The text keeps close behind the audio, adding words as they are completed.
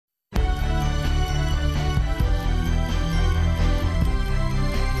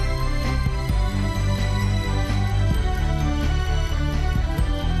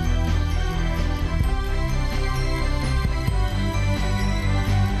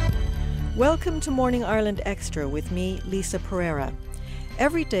Welcome to Morning Ireland Extra with me, Lisa Pereira.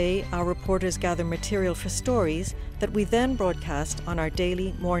 Every day, our reporters gather material for stories that we then broadcast on our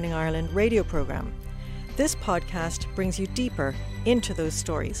daily Morning Ireland radio programme. This podcast brings you deeper into those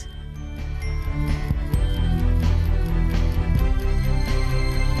stories.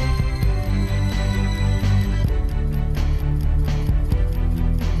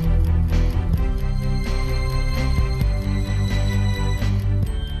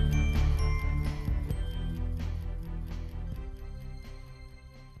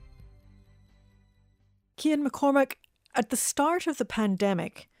 Cian McCormack, at the start of the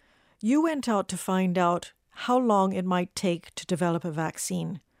pandemic, you went out to find out how long it might take to develop a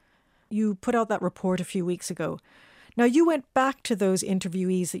vaccine. You put out that report a few weeks ago. Now, you went back to those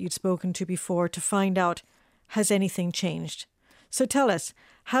interviewees that you'd spoken to before to find out, has anything changed? So tell us,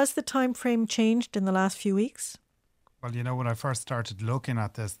 has the time frame changed in the last few weeks? Well, you know, when I first started looking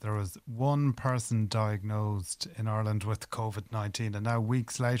at this, there was one person diagnosed in Ireland with COVID-19, and now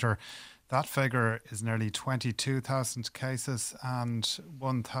weeks later, that figure is nearly 22,000 cases and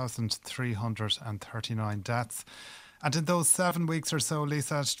 1,339 deaths. And in those 7 weeks or so,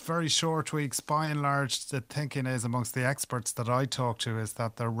 Lisa, very short weeks, by and large, the thinking is amongst the experts that I talk to is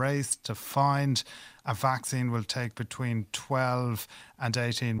that the race to find a vaccine will take between 12 and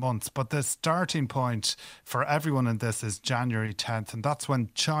 18 months. But the starting point for everyone in this is January 10th. And that's when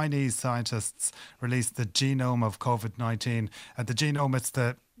Chinese scientists released the genome of COVID-19. And the genome, it's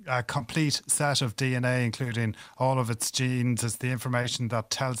the complete set of DNA, including all of its genes, is the information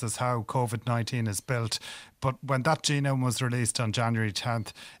that tells us how COVID-19 is built. But when that genome was released on January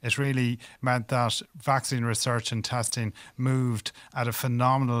 10th, it really meant that vaccine research and testing moved at a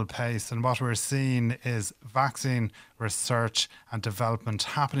phenomenal pace. And what we're seeing is vaccine research and development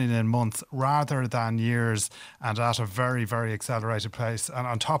happening in months rather than years, and at a very, very accelerated pace. And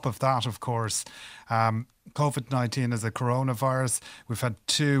on top of that, of course, COVID-19 is a coronavirus. We've had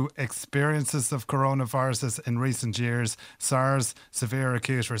two experiences of coronaviruses in recent years: SARS, severe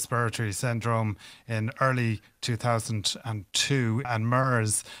acute respiratory syndrome, in early 2002, and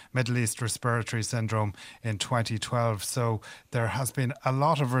MERS, Middle East respiratory syndrome, in 2012. So there has been a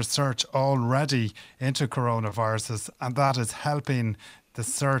lot of research already into coronaviruses, and that is helping the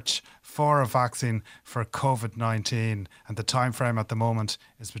search for a vaccine for COVID-19. And the time frame at the moment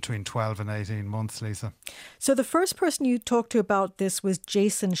is between 12 and 18 months, Lisa. So the first person you talked to about this was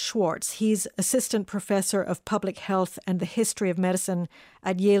Jason Schwartz. He's Assistant Professor of Public Health and the History of Medicine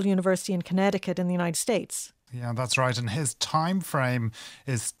at Yale University in Connecticut in the United States. Yeah, that's right. And his time frame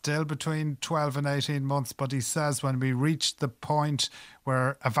is still between 12 and 18 months. But he says when we reach the point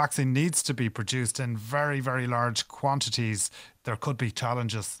where a vaccine needs to be produced in very, very large quantities, there could be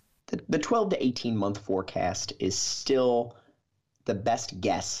challenges. The 12 to 18 month forecast is still the best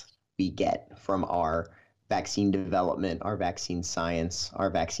guess we get from our vaccine development, our vaccine science, our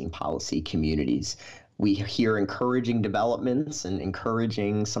vaccine policy communities. We hear encouraging developments and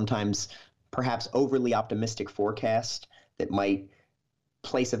encouraging, sometimes perhaps overly optimistic forecast that might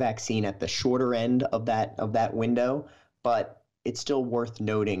place a vaccine at the shorter end of that window, but it's still worth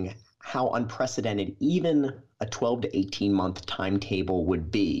noting how unprecedented even a 12 to 18 month timetable would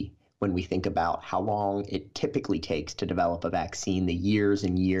be when we think about how long it typically takes to develop a vaccine, the years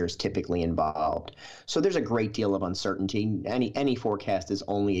and years typically involved. So there's a great deal of uncertainty. Any forecast is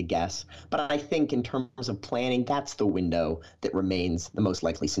only a guess. But I think in terms of planning, that's the window that remains the most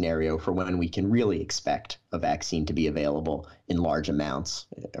likely scenario for when we can really expect a vaccine to be available in large amounts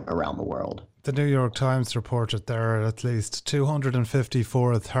around the world. The New York Times reported there are at least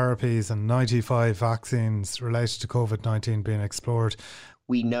 254 therapies and 95 vaccines related to COVID-19 being explored.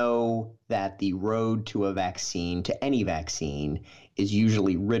 We know that the road to a vaccine, to any vaccine, is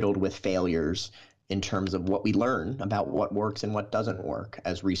usually riddled with failures in terms of what we learn about what works and what doesn't work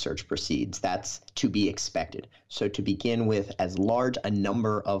as research proceeds. That's to be expected. So to begin with as large a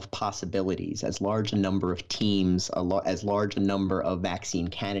number of possibilities, as large a number of teams, as large a number of vaccine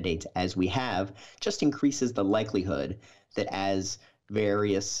candidates as we have, just increases the likelihood that as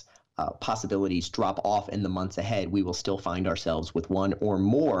various possibilities drop off in the months ahead, we will still find ourselves with one or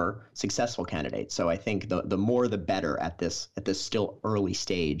more successful candidates. So I think the more the better at this still early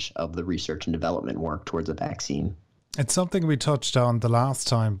stage of the research and development work towards a vaccine. It's something we touched on the last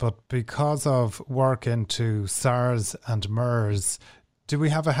time, but because of work into SARS and MERS, do we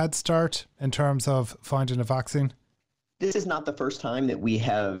have a head start in terms of finding a vaccine? This is not the first time that we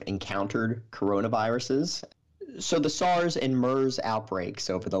have encountered coronaviruses. So the SARS and MERS outbreaks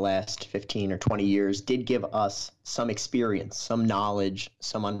over the last 15 or 20 years did give us some experience, some knowledge,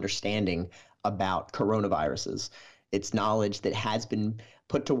 some understanding about coronaviruses. It's knowledge that has been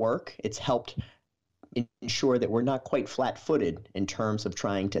put to work. It's helped ensure that we're not quite flat-footed in terms of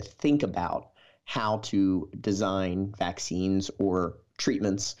trying to think about how to design vaccines or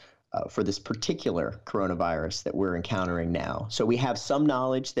treatments for this particular coronavirus that we're encountering now. So we have some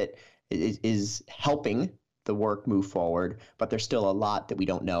knowledge that is helping the work move forward, but there's still a lot that we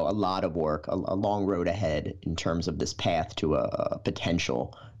don't know, a lot of work, a long road ahead in terms of this path to a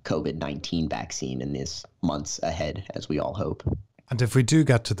potential COVID-19 vaccine in these months ahead, as we all hope. And if we do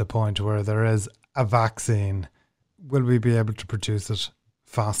get to the point where there is a vaccine, will we be able to produce it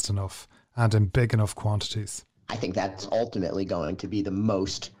fast enough and in big enough quantities? I think that's ultimately going to be the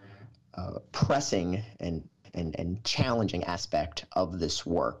most pressing and challenging aspect of this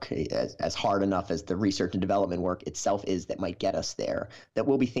work, as hard enough as the research and development work itself is that might get us there, that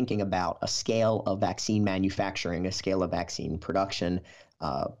we'll be thinking about a scale of vaccine manufacturing, a scale of vaccine production,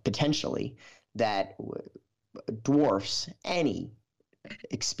 potentially, that dwarfs any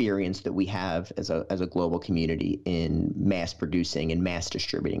experience that we have as a global community in mass producing and mass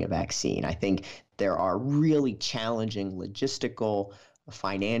distributing a vaccine. I think there are really challenging logistical,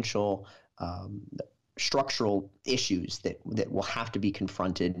 financial, structural issues that will have to be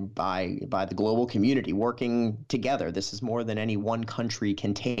confronted by the global community working together. This is more than any one country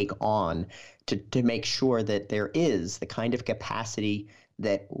can take on to make sure that there is the kind of capacity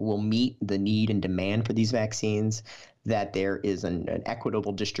that will meet the need and demand for these vaccines, that there is an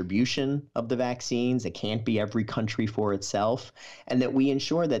equitable distribution of the vaccines. It can't be every country for itself, and that we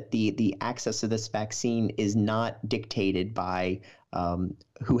ensure that the access to this vaccine is not dictated by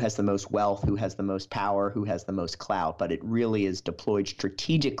who has the most wealth, who has the most power, who has the most clout, but it really is deployed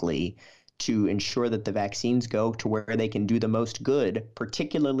strategically to ensure that the vaccines go to where they can do the most good,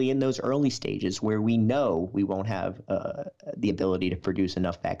 particularly in those early stages where we know we won't have the ability to produce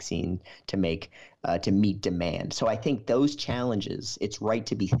enough vaccine to meet demand. So I think those challenges, it's right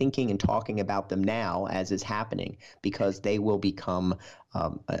to be thinking and talking about them now as is happening, because they will become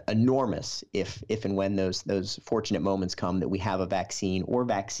enormous if and when those fortunate moments come that we have a vaccine or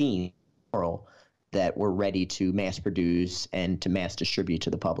vaccine that we're ready to mass produce and to mass distribute to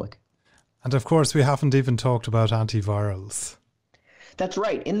the public. And of course, we haven't even talked about antivirals. That's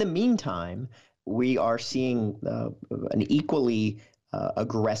right. In the meantime, we are seeing an equally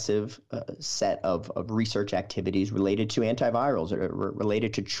aggressive set of research activities related to antivirals,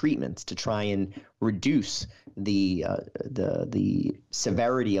 related to treatments to try and reduce the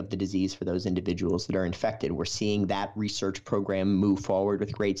severity of the disease for those individuals that are infected. We're seeing that research program move forward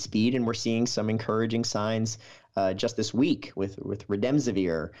with great speed, and we're seeing some encouraging signs just this week with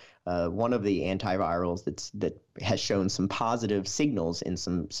Remdesivir, one of the antivirals that has shown some positive signals in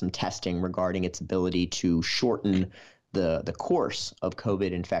some testing regarding its ability to shorten the course of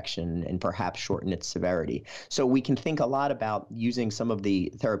COVID infection and perhaps shorten its severity. So we can think a lot about using some of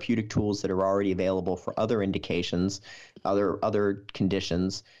the therapeutic tools that are already available for other indications, other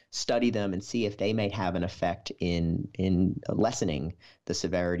conditions, study them and see if they may have an effect in lessening the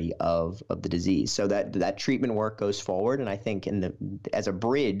severity of the disease. So that treatment work goes forward, and I think as a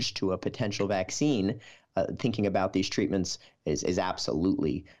bridge to a potential vaccine, thinking about these treatments is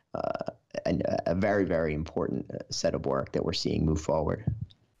absolutely a very, very important set of work that we're seeing move forward.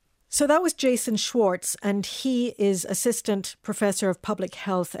 So that was Jason Schwartz, and he is Assistant Professor of Public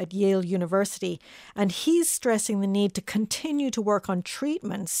Health at Yale University, and he's stressing the need to continue to work on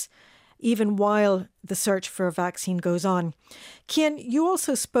treatments even while the search for a vaccine goes on. Cian, you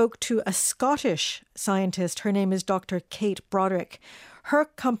also spoke to a Scottish scientist. Her name is Dr. Kate Broderick. Her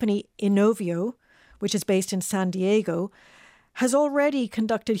company, Inovio, which is based in San Diego, has already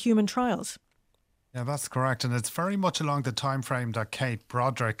conducted human trials. Yeah, that's correct. And it's very much along the time frame that Kate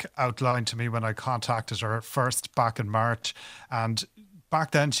Broderick outlined to me when I contacted her first back in March. And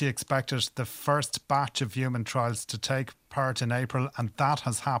back then she expected the first batch of human trials to take part in April, and that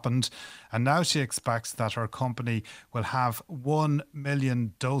has happened. And now she expects that her company will have 1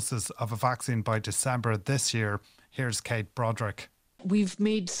 million doses of a vaccine by December this year. Here's Kate Broderick. We've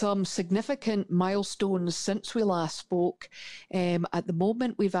made some significant milestones since we last spoke. At the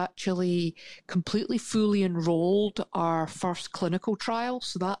moment, we've actually completely fully enrolled our first clinical trial.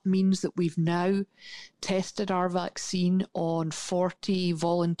 So that means that we've now tested our vaccine on 40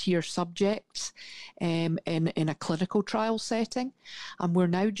 volunteer subjects in a clinical trial setting. And we're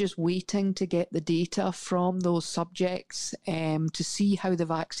now just waiting to get the data from those subjects to see how the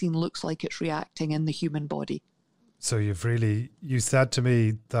vaccine looks like it's reacting in the human body. So you said to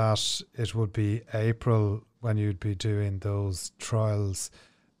me that it would be April when you'd be doing those trials.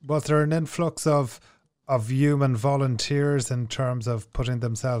 Was there an influx of human volunteers in terms of putting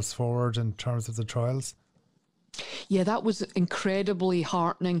themselves forward in terms of the trials? Yeah, that was incredibly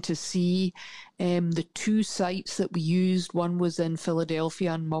heartening to see. The two sites that we used, one was in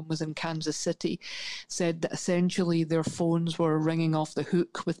Philadelphia and one was in Kansas City, said that essentially their phones were ringing off the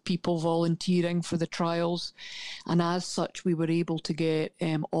hook with people volunteering for the trials. And as such, we were able to get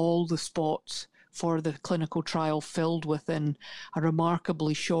all the spots for the clinical trial filled within a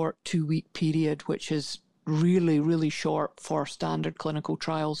remarkably short 2-week period, which is really, really short for standard clinical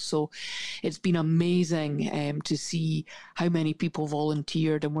trials. So it's been amazing to see how many people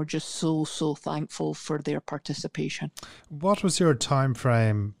volunteered, and we're just so thankful for their participation. What was your time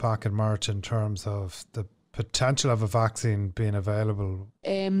frame back in March in terms of the potential of a vaccine being available?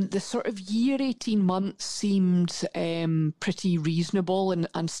 The sort of year, 18 months seemed pretty reasonable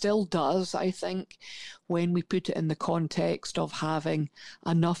and still does, I think, when we put it in the context of having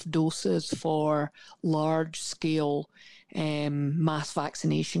enough doses for large-scale mass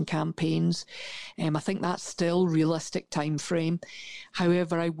vaccination campaigns. I think that's still realistic time frame.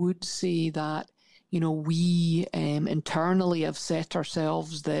 However, I would say that we internally have set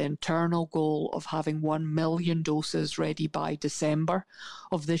ourselves the internal goal of having 1 million doses ready by December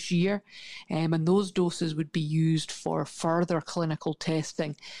of this year. And those doses would be used for further clinical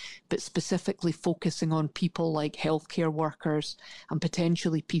testing, but specifically focusing on people like healthcare workers and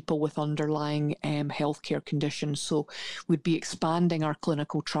potentially people with underlying healthcare conditions. So we'd be expanding our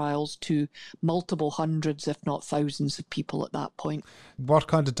clinical trials to multiple hundreds, if not thousands of people at that point. What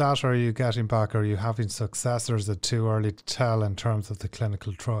kind of data are you getting back? Are you having success, or is it too early to tell in terms of the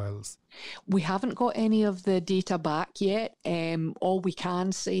clinical trials? We haven't got any of the data back yet. All we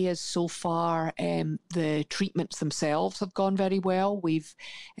can say is so far the treatments themselves have gone very well. We've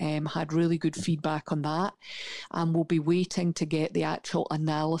had really good feedback on that, and we'll be waiting to get the actual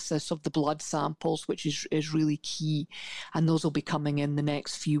analysis of the blood samples, which is really key, and those will be coming in the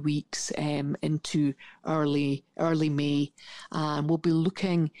next few weeks into early May, and we'll be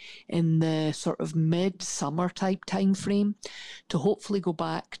looking in the sort of mid-summer type time frame to hopefully go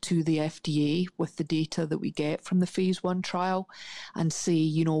back to the FDA with the data that we get from the phase 1 trial and say,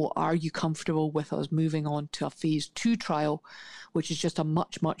 are you comfortable with us moving on to a phase 2 trial, which is just a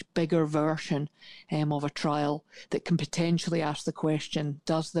much bigger version of a trial that can potentially ask the question,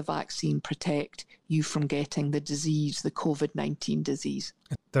 does the vaccine protect you from getting the disease, the COVID-19 disease?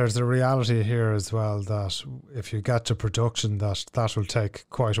 There's a reality here as well that if you get to production, that will take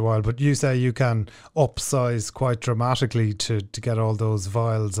quite a while. But you say you can upsize quite dramatically to get all those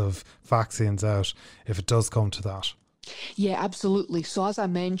vials of vaccines out if it does come to that. Yeah, absolutely. So as I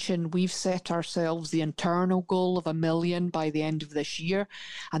mentioned, we've set ourselves the internal goal of 1 million by the end of this year,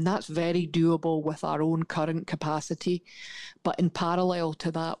 and that's very doable with our own current capacity. But in parallel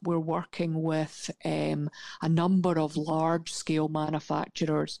to that, we're working with a number of large-scale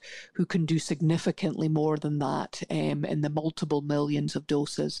manufacturers who can do significantly more than that in the multiple millions of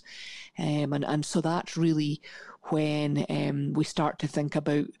doses. And so that's really when we start to think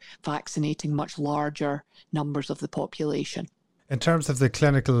about vaccinating much larger numbers of the population. In terms of the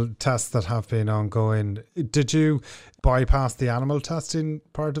clinical tests that have been ongoing, did you bypass the animal testing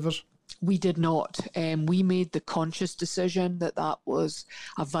part of it? We did not. We made the conscious decision that was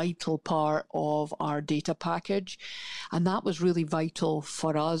a vital part of our data package. And that was really vital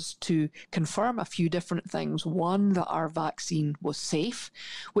for us to confirm a few different things. One, that our vaccine was safe,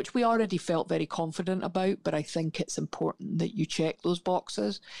 which we already felt very confident about, but I think it's important that you check those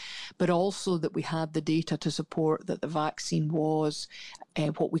boxes. But also that we had the data to support that the vaccine was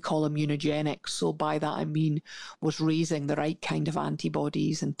what we call immunogenic. So by that I mean was raising the right kind of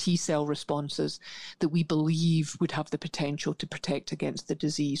antibodies and T-cell responses that we believe would have the potential to protect against the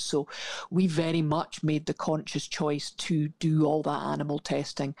disease. So we very much made the conscious choice to do all that animal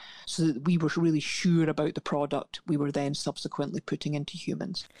testing so that we were really sure about the product we were then subsequently putting into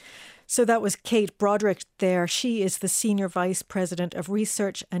humans. So that was Kate Broderick there. She is the Senior Vice President of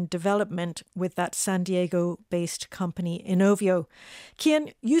Research and Development with that San Diego-based company, Inovio.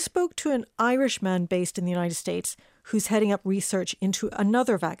 Cian, you spoke to an Irishman based in the United States who's heading up research into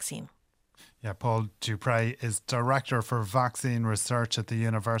another vaccine. Yeah, Paul Dupré is Director for Vaccine Research at the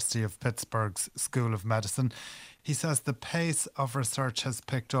University of Pittsburgh's School of Medicine. He says the pace of research has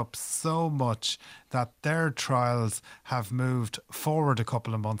picked up so much that their trials have moved forward a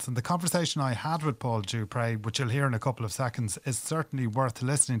couple of months. And the conversation I had with Paul Dupré, which you'll hear in a couple of seconds, is certainly worth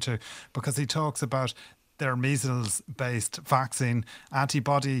listening to because he talks about their measles-based vaccine,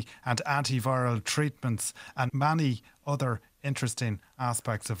 antibody and antiviral treatments, and many other interesting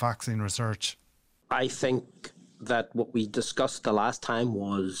aspects of vaccine research. I think that what we discussed the last time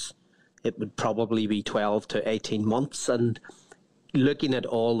was it would probably be 12 to 18 months. And looking at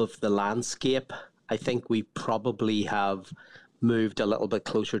all of the landscape, I think we probably have moved a little bit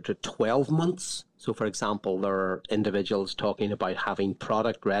closer to 12 months. So, for example, there are individuals talking about having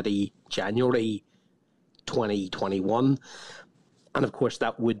product ready January 2021. And of course,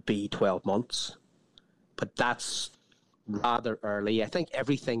 that would be 12 months. But that's rather early. I think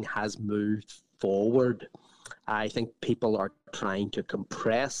everything has moved forward. I think people are trying to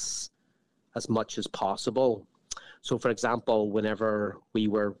compress as much as possible. So, for example, whenever we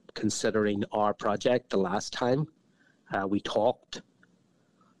were considering our project the last time,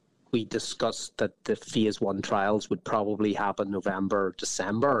 we discussed that the phase 1 trials would probably happen November,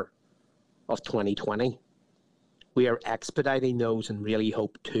 December of 2020. We are expediting those and really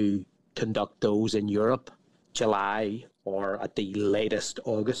hope to conduct those in Europe July or at the latest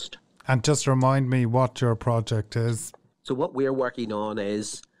August. And just remind me what your project is. So what we're working on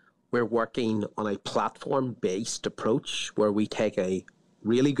is we're working on a platform-based approach where we take a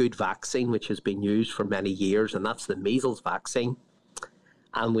really good vaccine, which has been used for many years, and that's the measles vaccine.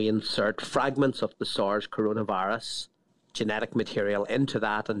 And we insert fragments of the SARS coronavirus genetic material into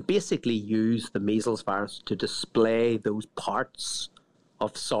that and basically use the measles virus to display those parts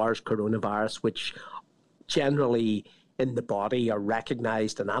of SARS coronavirus, which generally in the body are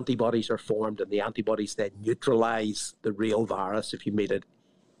recognized and antibodies are formed, and the antibodies then neutralize the real virus if you meet it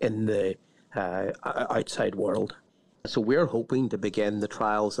in the outside world. So we're hoping to begin the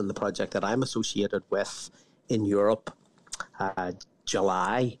trials in the project that I'm associated with in Europe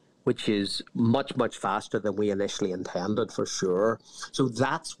July, which is much, much faster than we initially intended for sure. So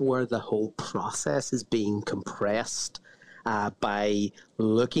that's where the whole process is being compressed by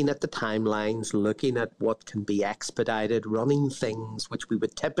looking at the timelines, looking at what can be expedited, running things which we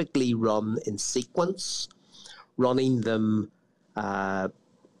would typically run in sequence, running them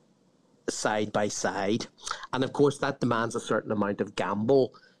side by side. And of course, that demands a certain amount of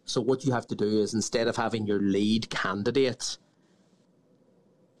gamble. So what you have to do is, instead of having your lead candidate,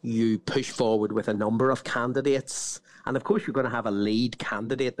 you push forward with a number of candidates. And of course, you're going to have a lead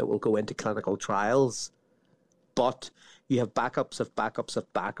candidate that will go into clinical trials. But you have backups of backups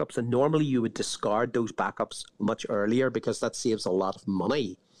of backups. And normally you would discard those backups much earlier because that saves a lot of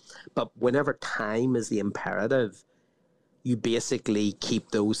money. But whenever time is the imperative, you basically keep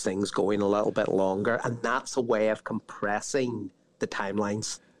those things going a little bit longer. And that's a way of compressing the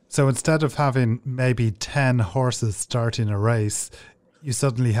timelines. So instead of having maybe 10 horses starting a race, you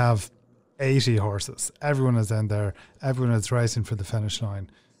suddenly have 80 horses. Everyone is in there. Everyone is racing for the finish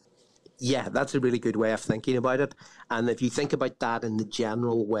line. Yeah, that's a really good way of thinking about it. And if you think about that in the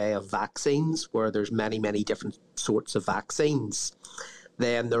general way of vaccines, where there's many, many different sorts of vaccines,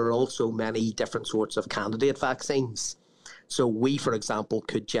 then there are also many different sorts of candidate vaccines. So we, for example,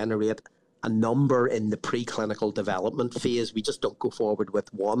 could generate a number in the preclinical development phase. We just don't go forward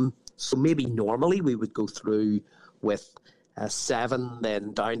with one. So maybe normally we would go through with 7,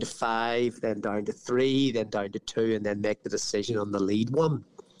 then down to 5, then down to 3, then down to 2, and then make the decision on the lead one.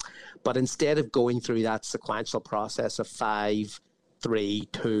 But instead of going through that sequential process of 5, 3,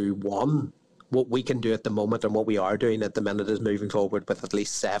 2, 1, what we can do at the moment and what we are doing at the minute is moving forward with at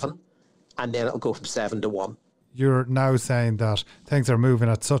least 7, and then it'll go from 7 to 1. You're now saying that things are moving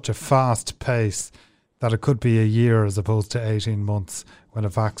at such a fast pace that it could be a year as opposed to 18 months when a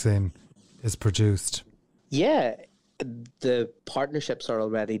vaccine is produced. Yeah, the partnerships are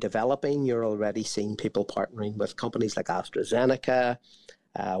already developing. You're already seeing people partnering with companies like AstraZeneca.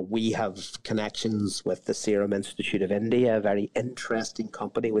 We have connections with the Serum Institute of India, a very interesting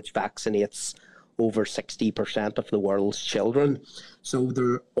company which vaccinates over 60% of the world's children.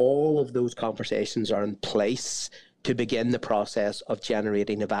 So all of those conversations are in place to begin the process of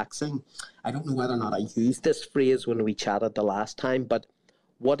generating a vaccine. I don't know whether or not I used this phrase when we chatted the last time, but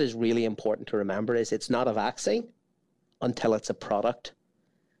what is really important to remember is it's not a vaccine until it's a product.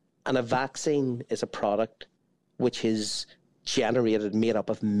 And a vaccine is a product which is made up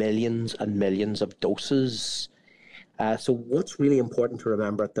of millions and millions of doses. So what's really important to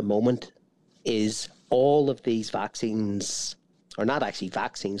remember at the moment is all of these vaccines are not actually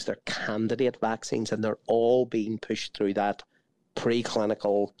vaccines, they're candidate vaccines, and they're all being pushed through that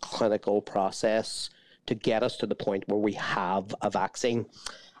preclinical, clinical process to get us to the point where we have a vaccine.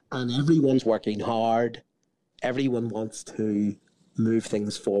 And everyone's working hard. Everyone wants to move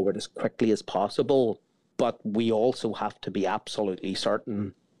things forward as quickly as possible, but we also have to be absolutely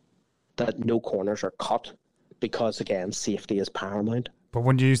certain that no corners are cut because, again, safety is paramount. But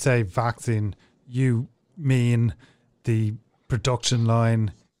when you say vaccine, you mean the production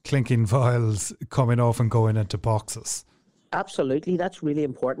line, clinking vials coming off and going into boxes? Absolutely. That's really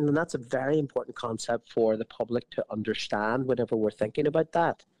important. And that's a very important concept for the public to understand whenever we're thinking about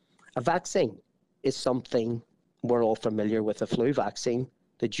that. A vaccine is something we're all familiar with, a flu vaccine,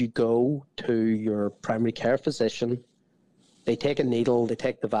 that you go to your primary care physician, they take a needle, they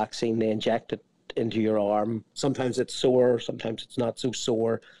take the vaccine, they inject it into your arm. Sometimes it's sore, sometimes it's not so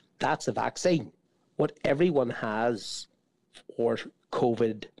sore. That's a vaccine. What everyone has for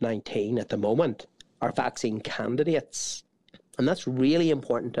COVID-19 at the moment are vaccine candidates. And that's really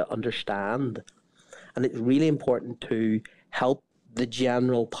important to understand. And it's really important to help the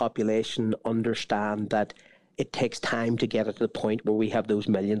general population understand that it takes time to get it to the point where we have those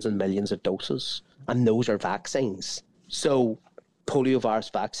millions and millions of doses. And those are vaccines. So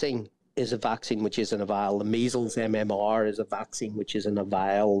poliovirus vaccine is a vaccine which is in a vial. The measles MMR is a vaccine which is in a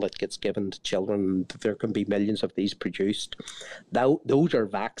vial that gets given to children. There can be millions of these produced. Those are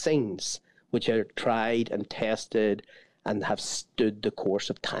vaccines which are tried and tested and have stood the course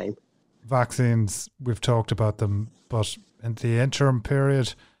of time. Vaccines, we've talked about them, but in the interim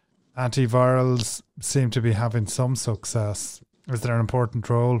period, antivirals seem to be having some success. Is there an important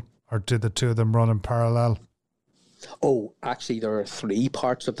role, or do the two of them run in parallel? Oh, actually, there are three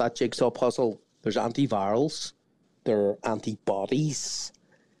parts of that jigsaw puzzle. There's antivirals, there are antibodies,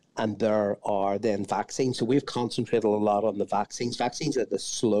 and there are then vaccines. So we've concentrated a lot on the vaccines. Vaccines are the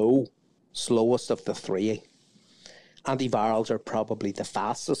slowest of the three. Antivirals are probably the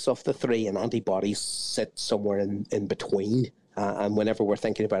fastest of the three, and antibodies sit somewhere in between. And whenever we're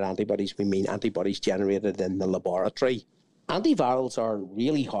thinking about antibodies, we mean antibodies generated in the laboratory. Antivirals are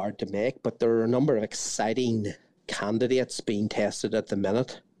really hard to make, but there are a number of exciting candidates being tested at the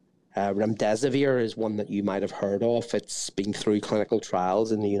minute. Remdesivir is one that you might have heard of. It's been through clinical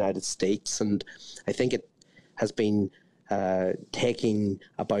trials in the United States, and I think it has been taking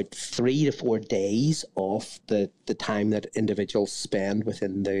about 3 to 4 days off the time that individuals spend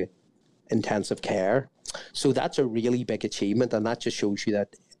within the intensive care. So that's a really big achievement, and that just shows you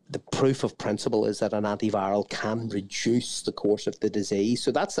that the proof of principle is that an antiviral can reduce the course of the disease. So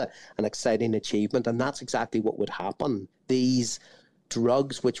that's an exciting achievement, and that's exactly what would happen. These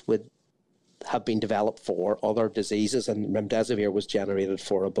drugs which would have been developed for other diseases, and remdesivir was generated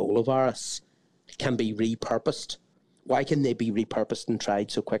for Ebola virus, can be repurposed. Why can they be repurposed and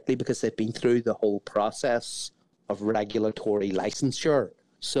tried so quickly? Because they've been through the whole process of regulatory licensure.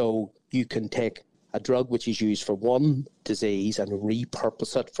 So you can take a drug which is used for one disease and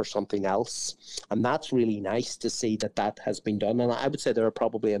repurpose it for something else. And that's really nice to see that that has been done. And I would say there are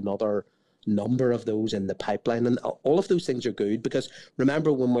probably another number of those in the pipeline. And all of those things are good because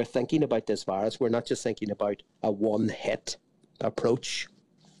remember, when we're thinking about this virus, we're not just thinking about a one-hit approach.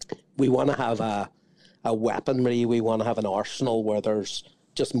 We want to have a weaponry, we want to have an arsenal where there's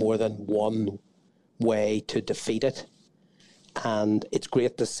just more than one way to defeat it. And it's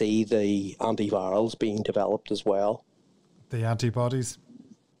great to see the antivirals being developed as well. The antibodies?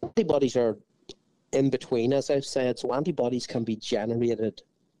 Antibodies are in between, as I've said. So antibodies can be generated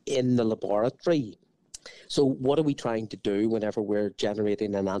in the laboratory. So what are we trying to do whenever we're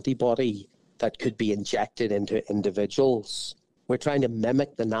generating an antibody that could be injected into individuals? We're trying to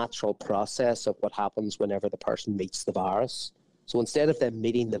mimic the natural process of what happens whenever the person meets the virus. So instead of them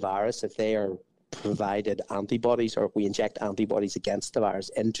meeting the virus, if they are provided antibodies, or if we inject antibodies against the virus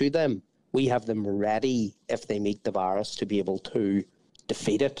into them, we have them ready if they meet the virus to be able to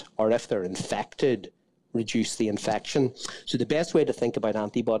defeat it, or if they're infected, reduce the infection. So the best way to think about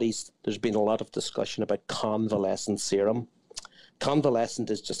antibodies, there's been a lot of discussion about convalescent serum. Convalescent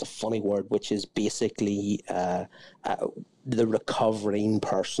is just a funny word, which is basically the recovering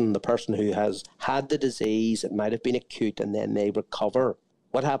person, the person who has had the disease, it might have been acute, and then they recover.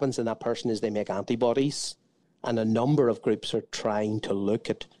 What happens in that person is they make antibodies, and a number of groups are trying to look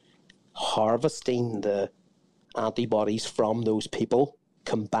at harvesting the antibodies from those people,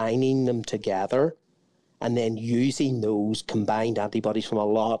 combining them together, and then using those combined antibodies from a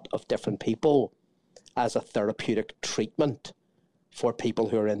lot of different people as a therapeutic treatment for people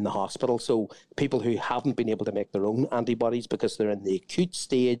who are in the hospital. So people who haven't been able to make their own antibodies because they're in the acute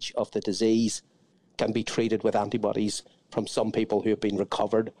stage of the disease can be treated with antibodies from some people who have been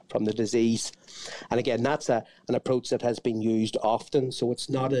recovered from the disease. And again, that's an approach that has been used often. So it's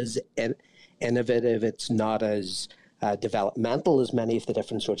not as innovative, it's not as developmental as many of the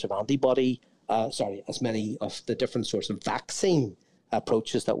different sorts of as many of the different sorts of vaccine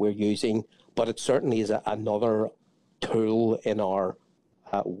approaches that we're using. But it certainly is another tool in our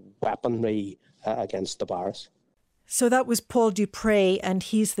weaponry against the virus. So that was Paul Dupré, and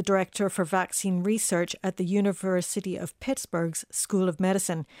he's the Director for Vaccine Research at the University of Pittsburgh's School of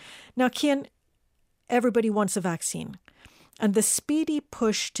Medicine. Now, Cian, everybody wants a vaccine, and the speedy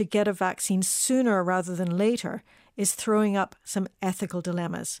push to get a vaccine sooner rather than later is throwing up some ethical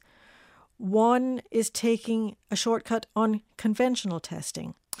dilemmas. one is taking a shortcut on conventional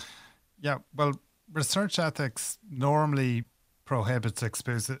testing. Yeah, well, research ethics normally prohibits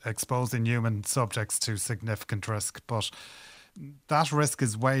exposing human subjects to significant risk, but that risk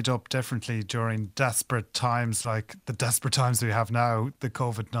is weighed up differently during desperate times like the desperate times we have now, the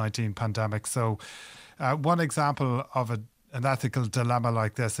COVID-19 pandemic. So one example of an ethical dilemma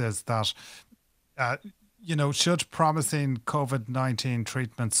like this is that, should promising COVID-19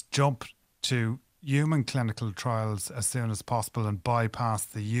 treatments jump to human clinical trials as soon as possible and bypass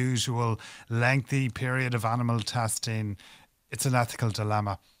the usual lengthy period of animal testing? It's an ethical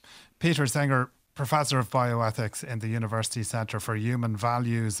dilemma. Peter Singer, Professor of Bioethics in the University Centre for Human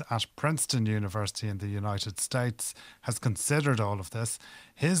Values at Princeton University in the United States, has considered all of this.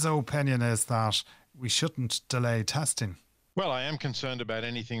 His opinion is that we shouldn't delay testing. Well, I am concerned about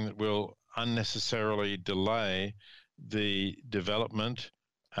anything that will unnecessarily delay the development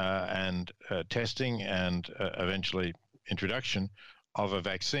and testing and eventually introduction of a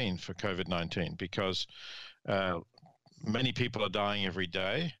vaccine for COVID-19, because many people are dying every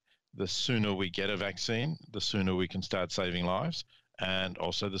day. The sooner we get a vaccine, the sooner we can start saving lives, and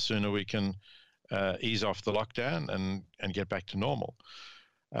also the sooner we can ease off the lockdown and get back to normal.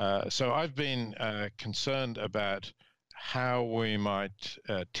 So I've been concerned about how we might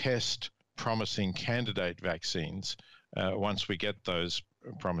test promising candidate vaccines once we get those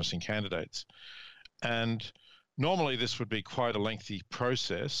promising candidates. And normally this would be quite a lengthy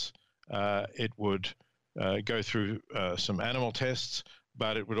process. It would go through some animal tests,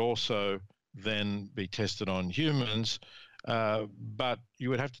 but it would also then be tested on humans. But you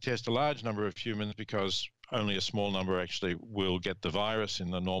would have to test a large number of humans because only a small number actually will get the virus in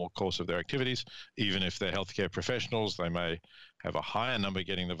the normal course of their activities. Even if they're healthcare professionals, they may have a higher number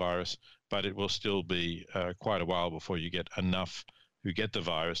getting the virus, but it will still be quite a while before you get enough who get the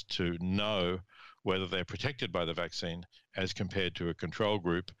virus to know whether they're protected by the vaccine as compared to a control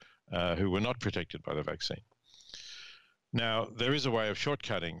group who were not protected by the vaccine. Now, there is a way of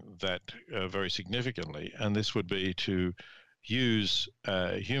shortcutting that very significantly, and this would be to use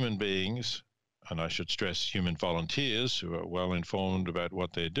human beings, and I should stress human volunteers who are well informed about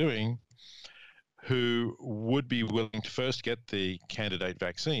what they're doing, who would be willing to first get the candidate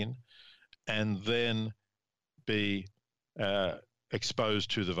vaccine and then be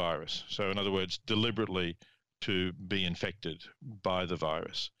exposed to the virus. So in other words, deliberately to be infected by the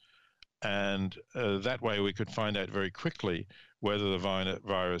virus. And that way we could find out very quickly whether the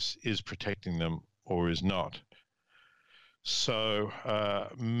virus is protecting them or is not. So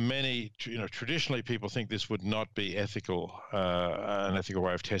traditionally people think this would not be ethical, an ethical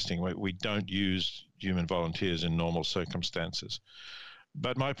way of testing. We don't use human volunteers in normal circumstances.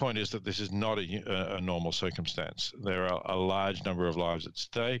 But my point is that this is not a normal circumstance. There are a large number of lives at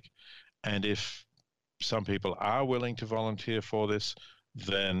stake. And if some people are willing to volunteer for this,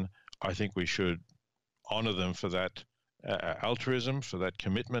 then I think we should honour them for that altruism, for that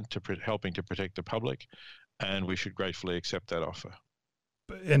commitment to helping to protect the public, and we should gratefully accept that offer.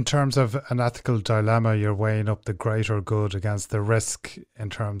 In terms of an ethical dilemma, you're weighing up the greater good against the risk in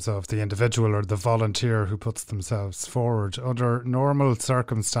terms of the individual or the volunteer who puts themselves forward. Under normal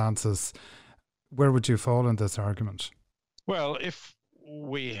circumstances, where would you fall in this argument? Well, if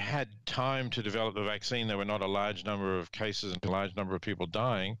we had time to develop the vaccine, there were not a large number of cases and a large number of people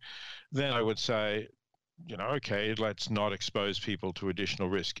dying, then I would say, okay, let's not expose people to additional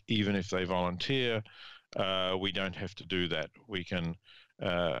risk. Even if they volunteer, we don't have to do that. We can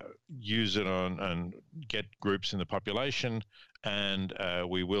use it on and get groups in the population, and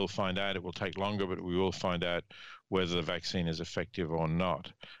we will find out. It will take longer, but we will find out whether the vaccine is effective or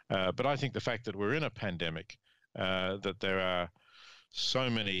not. But I think the fact that we're in a pandemic, that there are so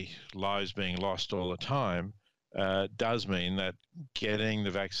many lives being lost all the time, does mean that getting the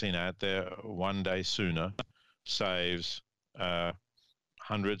vaccine out there one day sooner saves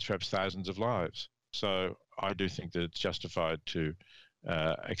hundreds, perhaps thousands of lives. So I do think that it's justified to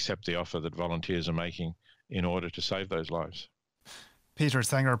accept the offer that volunteers are making in order to save those lives. Peter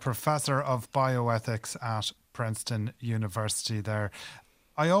Singer, Professor of Bioethics at Princeton University there.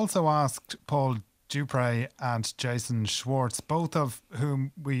 I also asked Paul Dupré and Jason Schwartz, both of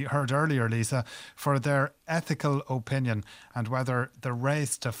whom we heard earlier, Lisa, for their ethical opinion and whether the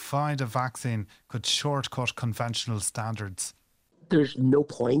race to find a vaccine could shortcut conventional standards. There's no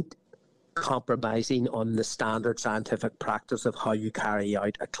point compromising on the standard scientific practice of how you carry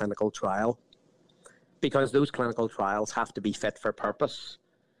out a clinical trial, because those clinical trials have to be fit for purpose.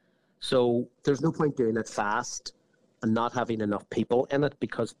 So there's no point doing it fast and not having enough people in it,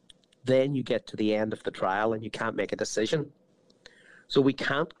 because then you get to the end of the trial and you can't make a decision. So we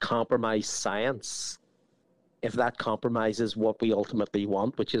can't compromise science if that compromises what we ultimately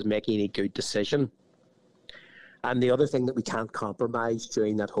want, which is making a good decision. And the other thing that we can't compromise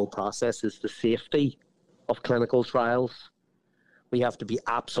during that whole process is the safety of clinical trials. We have to be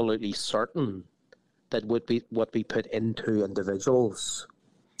absolutely certain that what we put into individuals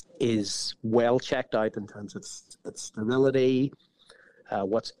is well checked out in terms of its sterility,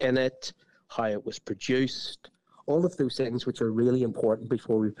 what's in it, how it was produced, all of those things which are really important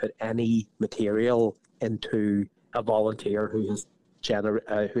before we put any material into a volunteer who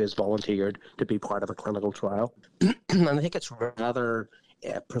has volunteered to be part of a clinical trial. And I think it's rather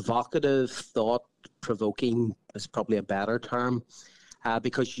provocative, thought-provoking is probably a better term,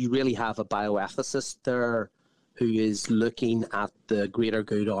 because you really have a bioethicist there who is looking at the greater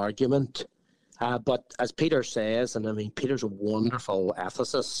good argument. But as Peter says, and I mean, Peter's a wonderful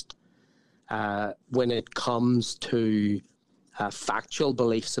ethicist, when it comes to factual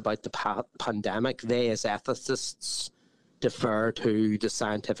beliefs about the pandemic, they as ethicists defer to the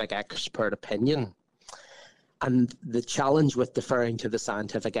scientific expert opinion. And the challenge with deferring to the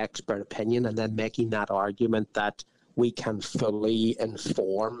scientific expert opinion and then making that argument that we can fully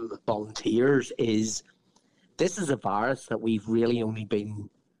inform volunteers is, this is a virus that we've really only been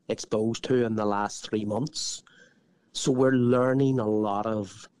exposed to in the last 3 months. So we're learning a lot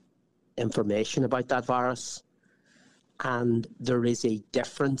of information about that virus. And there is a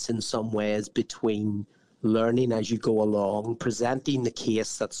difference in some ways between learning as you go along, presenting the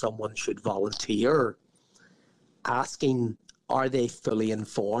case that someone should volunteer, asking, are they fully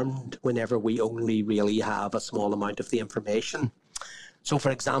informed whenever we only really have a small amount of the information? So,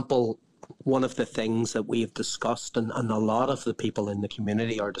 for example, one of the things that we've discussed and a lot of the people in the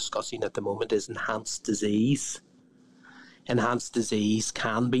community are discussing at the moment is enhanced disease. Enhanced disease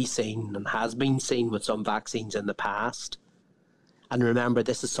can be seen and has been seen with some vaccines in the past. And remember,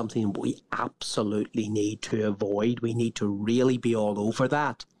 this is something we absolutely need to avoid. We need to really be all over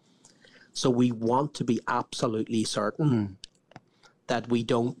that. So we want to be absolutely certain that we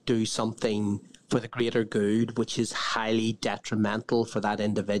don't do something for the greater good, which is highly detrimental for that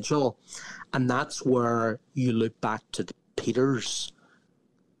individual. And that's where you look back to Peter's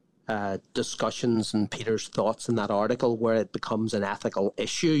discussions and Peter's thoughts in that article, where it becomes an ethical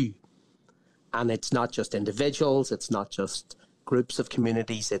issue. And it's not just individuals, it's not just groups of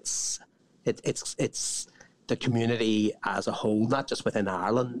communities, it's the community as a whole, not just within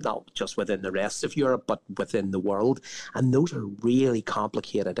Ireland, not just within the rest of Europe, but within the world. And those are really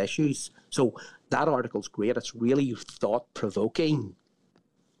complicated issues. So that article's great. It's really thought-provoking.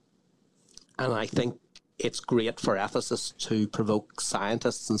 And I think it's great for ethicists to provoke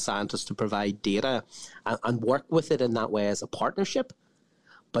scientists and scientists to provide data and work with it in that way as a partnership.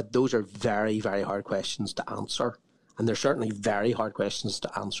 But those are very, very hard questions to answer. And they're certainly very hard questions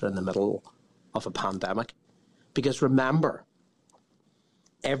to answer in the middle of a pandemic. Because remember,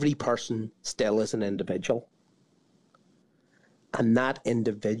 every person still is an individual. And that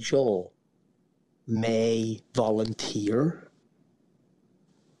individual may volunteer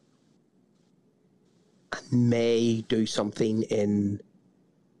and may do something in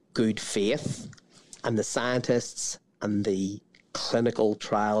good faith. And the scientists and the clinical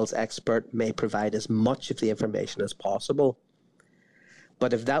trials expert may provide as much of the information as possible.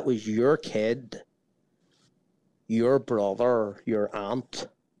 But if that was your kid, your brother, your aunt,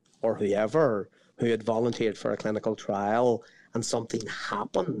 or whoever who had volunteered for a clinical trial and something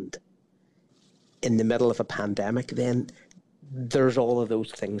happened in the middle of a pandemic, then there's all of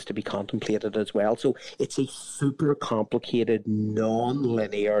those things to be contemplated as well. So it's a super complicated,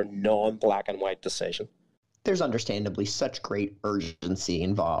 non-linear, non-black and white decision. There's understandably such great urgency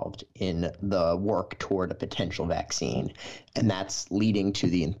involved in the work toward a potential vaccine. And that's leading to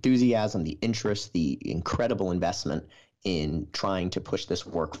the enthusiasm, the interest, the incredible investment in trying to push this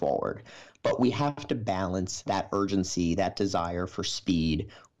work forward. But we have to balance that urgency, that desire for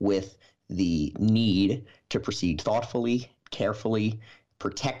speed, with the need to proceed thoughtfully, carefully,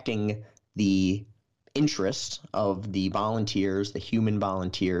 protecting the interest of the volunteers, the human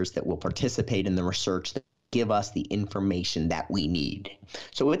volunteers that will participate in the research that give us the information that we need.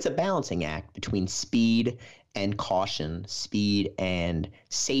 So it's a balancing act between speed and caution, speed and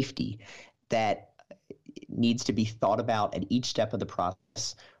safety that needs to be thought about at each step of the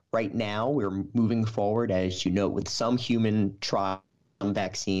process. Right now, we're moving forward, as you note, with some human trial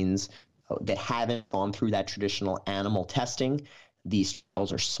vaccines that haven't gone through that traditional animal testing. These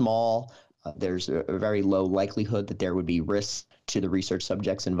trials are small. There's a very low likelihood that there would be risks to the research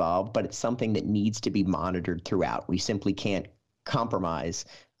subjects involved, but it's something that needs to be monitored throughout. We simply can't compromise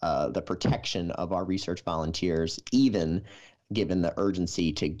the protection of our research volunteers, even given the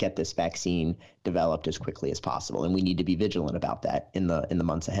urgency to get this vaccine developed as quickly as possible. And we need to be vigilant about that in the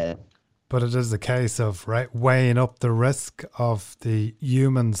months ahead. But it is a case of weighing up the risk of the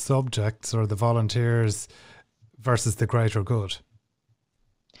human subjects or the volunteers versus the greater good.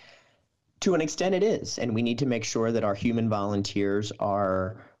 To an extent it is, and we need to make sure that our human volunteers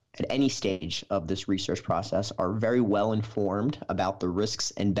are, at any stage of this research process, are very well informed about the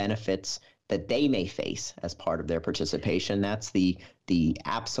risks and benefits that they may face as part of their participation. That's the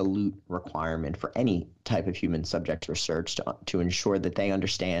absolute requirement for any type of human subject research, to ensure that they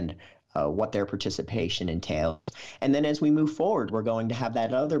understand what their participation entails. And then as we move forward, we're going to have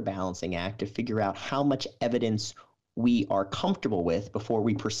that other balancing act to figure out how much evidence we are comfortable with before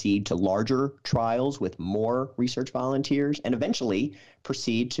we proceed to larger trials with more research volunteers, and eventually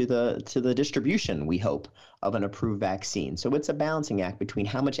proceed to the distribution, we hope, of an approved vaccine. So it's a balancing act between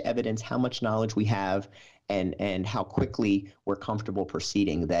how much evidence, how much knowledge we have, and how quickly we're comfortable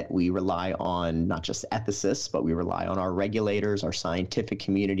proceeding, that we rely on not just ethicists, but we rely on our regulators, our scientific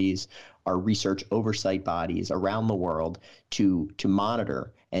communities, our research oversight bodies around the world to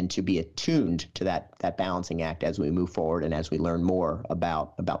monitor and to be attuned to that balancing act as we move forward and as we learn more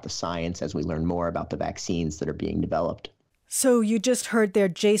about the science, as we learn more about the vaccines that are being developed. So you just heard there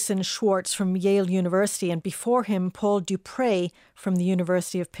Jason Schwartz from Yale University, and before him, Paul Dupre from the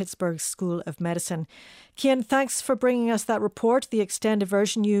University of Pittsburgh School of Medicine. Cian, thanks for bringing us that report, the extended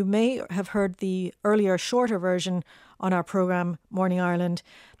version. You may have heard the earlier, shorter version on our programme, Morning Ireland,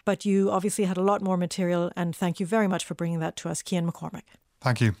 but you obviously had a lot more material, and thank you very much for bringing that to us, Cian McCormick.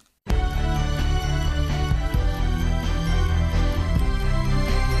 Thank you.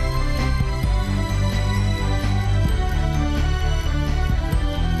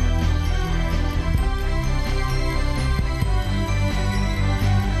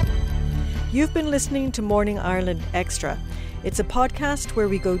 You've been listening to Morning Ireland Extra. It's a podcast where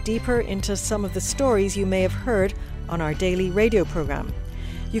we go deeper into some of the stories you may have heard on our daily radio programme.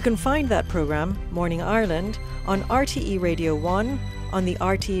 You can find that programme, Morning Ireland, on RTE Radio 1, on the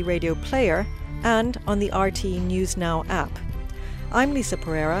RTE Radio Player, and on the RTE News Now app. I'm Lisa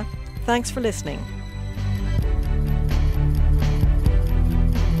Pereira. Thanks for listening.